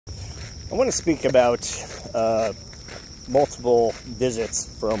I want to speak about multiple visits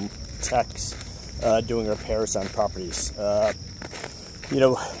from techs doing repairs on properties. But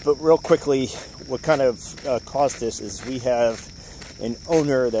real quickly, what kind of caused this is we have an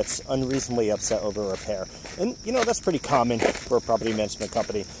owner that's unreasonably upset over a repair. And, that's pretty common for a property management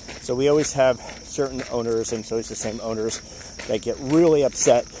company. So we always have certain owners, and it's always the same owners, that get really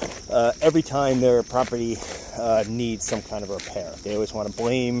upset every time their property needs some kind of repair. They always want to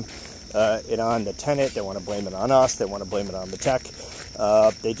blame it on the tenant, they want to blame it on us, they want to blame it on the tech.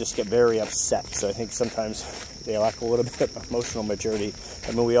 They just get very upset. So I think sometimes they lack a little bit of emotional maturity.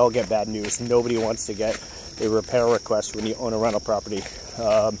 I mean, we all get bad news. Nobody wants to get a repair request when you own a rental property.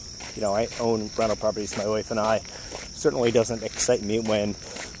 I own rental properties, my wife and I. Certainly doesn't excite me when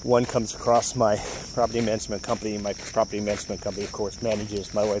one comes across my property management company. My property management company, of course,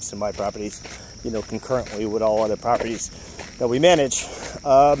 manages my wife's and my properties, concurrently with all other properties that we manage.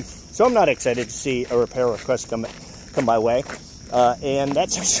 So I'm not excited to see a repair request come my way. And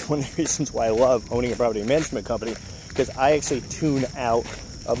that's actually one of the reasons why I love owning a property management company, because I actually tune out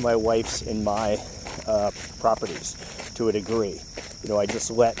of my wife's and my properties to a degree. I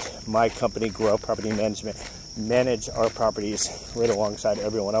just let my company grow, property management, manage our properties right alongside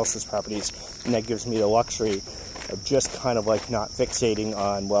everyone else's properties, and that gives me the luxury of just kind of like not fixating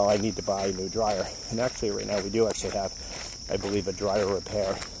on, well, I need to buy a new dryer. And actually right now we do actually have, I believe, a dryer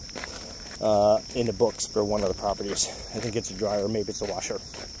repair in the books for one of the properties. I think it's a dryer, maybe it's a washer.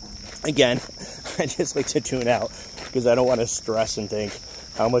 Again, I just like to tune out because I don't want to stress and think,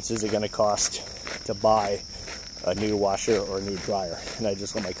 how much is it going to cost to buy a new washer or a new dryer? And I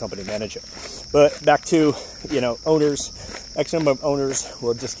just let my company manage it. But back to, owners, X number of owners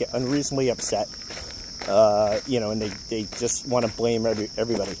will just get unreasonably upset, and they just want to blame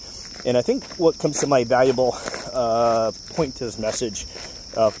everybody. And I think what comes to my valuable point to this message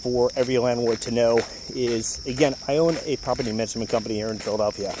for every landlord to know is, again, I own a property management company here in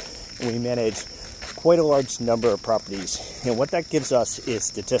Philadelphia, and we manage quite a large number of properties. And what that gives us is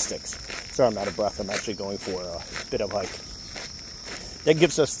statistics. Sorry, I'm out of breath. I'm actually going for a bit of hike. That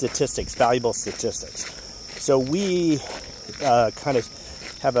gives us statistics, valuable statistics. So we kind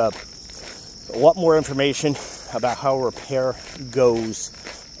of have a lot more information about how repair goes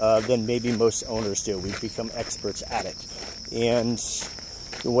than maybe most owners do. We've become experts at it. And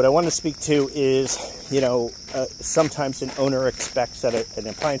what I want to speak to is, sometimes an owner expects that an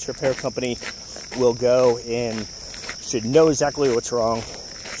appliance repair company will go and should know exactly what's wrong,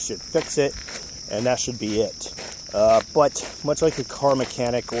 should fix it, and that should be it. But much like a car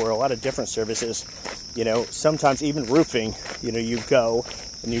mechanic or a lot of different services, sometimes even roofing, you go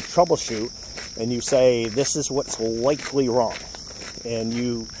and you troubleshoot and you say, this is what's likely wrong, and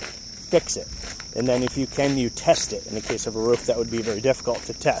you fix it. And then if you can, you test it. In the case of a roof, that would be very difficult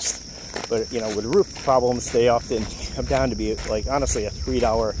to test. But, with roof problems, they often come down to be, like, honestly, a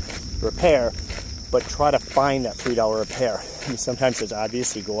 $3 repair. But try to find that $3 repair. I mean, sometimes it's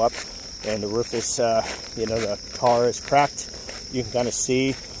obvious. You go up and the roof is, the tar is cracked. You can kind of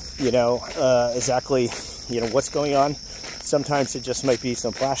see, exactly, what's going on. Sometimes it just might be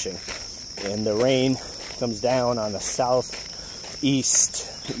some flashing. And the rain comes down on the southeast,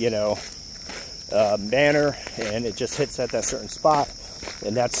 manner, and it just hits at that certain spot,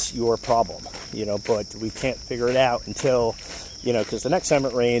 and that's your problem, but we can't figure it out until, because the next time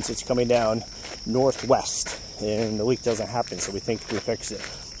it rains, it's coming down northwest, and the leak doesn't happen, so we think we fixed it.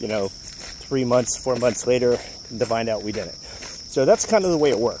 3 months, 4 months later, to find out we didn't. So that's kind of the way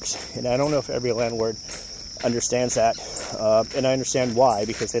it works, and I don't know if every landlord understands that, and I understand why,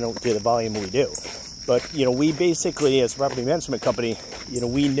 because they don't do the volume we do. But, we basically, as a property management company,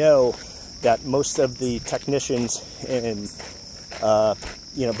 we know that most of the technicians and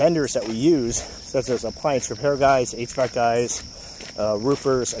vendors that we use, such as appliance repair guys, HVAC guys,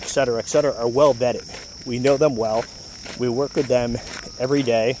 roofers, etc., are well vetted. We know them well. We work with them every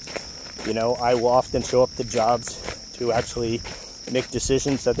day. I will often show up to jobs to actually make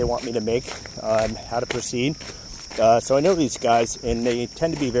decisions that they want me to make on how to proceed. So I know these guys, and they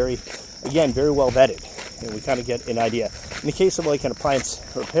tend to be very well vetted, and we kind of get an idea. In the case of like an appliance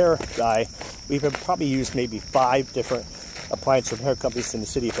repair guy, we've probably used maybe 5 different appliance repair companies in the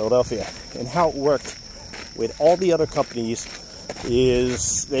city of Philadelphia. And how it worked with all the other companies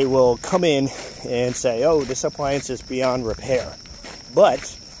is they will come in and say, oh, this appliance is beyond repair.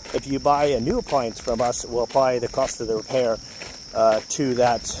 But if you buy a new appliance from us, we'll apply the cost of the repair to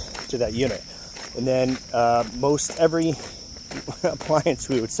that unit. And then most every appliance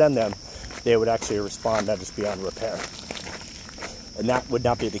we would send them, they would actually respond that it's beyond repair. And that would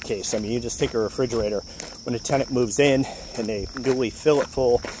not be the case. I mean, you just take a refrigerator, when a tenant moves in and they newly fill it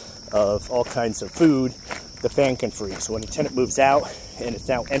full of all kinds of food, the fan can freeze. When a tenant moves out and it's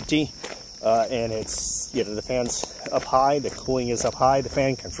now empty, and it's, you know, the fan's up high, the cooling is up high, the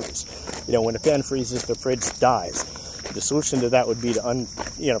fan can freeze. You know, when the fan freezes, the fridge dies. The solution to that would be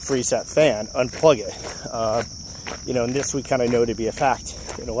to freeze that fan, unplug it. You know, and this we kind of know to be a fact.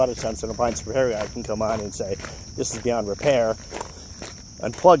 And a lot of times an appliance repair guy can come on and say, this is beyond repair,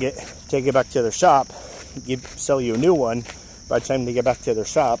 unplug it, take it back to their shop, sell you a new one. By the time they get back to their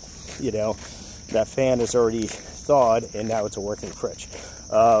shop, you know, that fan is already thawed and now it's a working fridge.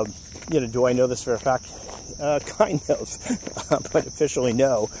 You know, do I know this for a fact? Kind of, but officially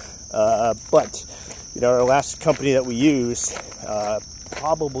no. But, you know, our last company that we used,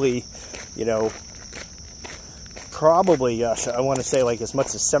 probably, gosh, I want to say like as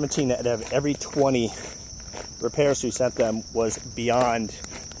much as 17 out of every 20 repairs we sent them was beyond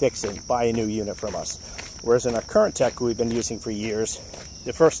fixing, buy a new unit from us. Whereas in our current tech we've been using for years,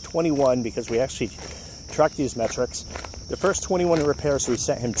 the first 21, because we actually track these metrics, the first 21 repairs we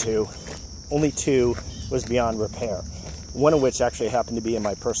sent him to, only 2 was beyond repair. One of which actually happened to be in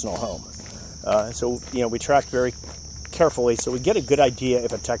my personal home. So, you know, we track very carefully so we get a good idea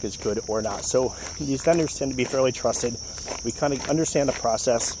if a tech is good or not. So these vendors tend to be fairly trusted. We kind of understand the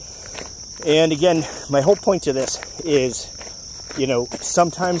process. And again, my whole point to this is, you know,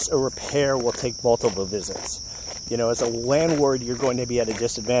 sometimes a repair will take multiple visits. You know, as a landlord, you're going to be at a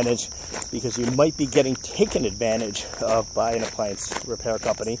disadvantage because you might be getting taken advantage of by an appliance repair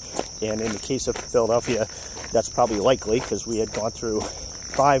company. And in the case of Philadelphia, that's probably likely because we had gone through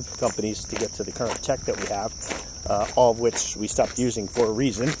 5 companies to get to the current tech that we have, all of which we stopped using for a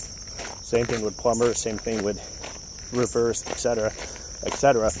reason. Same thing with plumbers, same thing with roofers, etc.,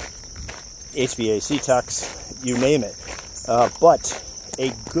 etc. HVAC techs, you name it. But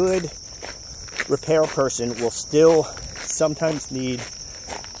a good repair person will still sometimes need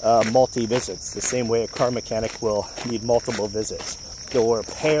multi-visits, the same way a car mechanic will need multiple visits. They'll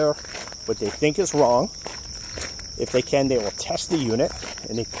repair what they think is wrong. If they can, they will test the unit.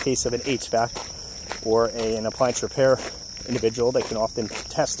 In the case of an HVAC or an appliance repair individual, they can often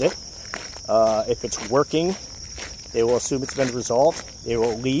test it. If it's working, they will assume it's been resolved. They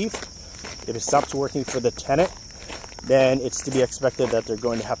will leave. If it stops working for the tenant, then it's to be expected that they're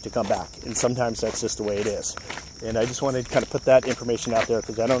going to have to come back. And sometimes that's just the way it is. And I just wanted to kind of put that information out there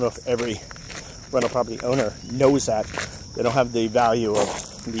because I don't know if every rental property owner knows that. They don't have the value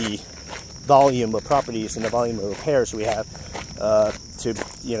of the volume of properties and the volume of repairs we have to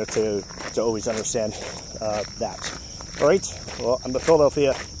always understand that. All right. Well, I'm the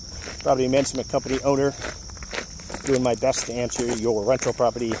Philadelphia Property Management Company owner, doing my best to answer your rental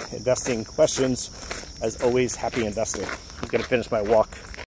property investing questions. As always, happy investing. I'm going to finish my walk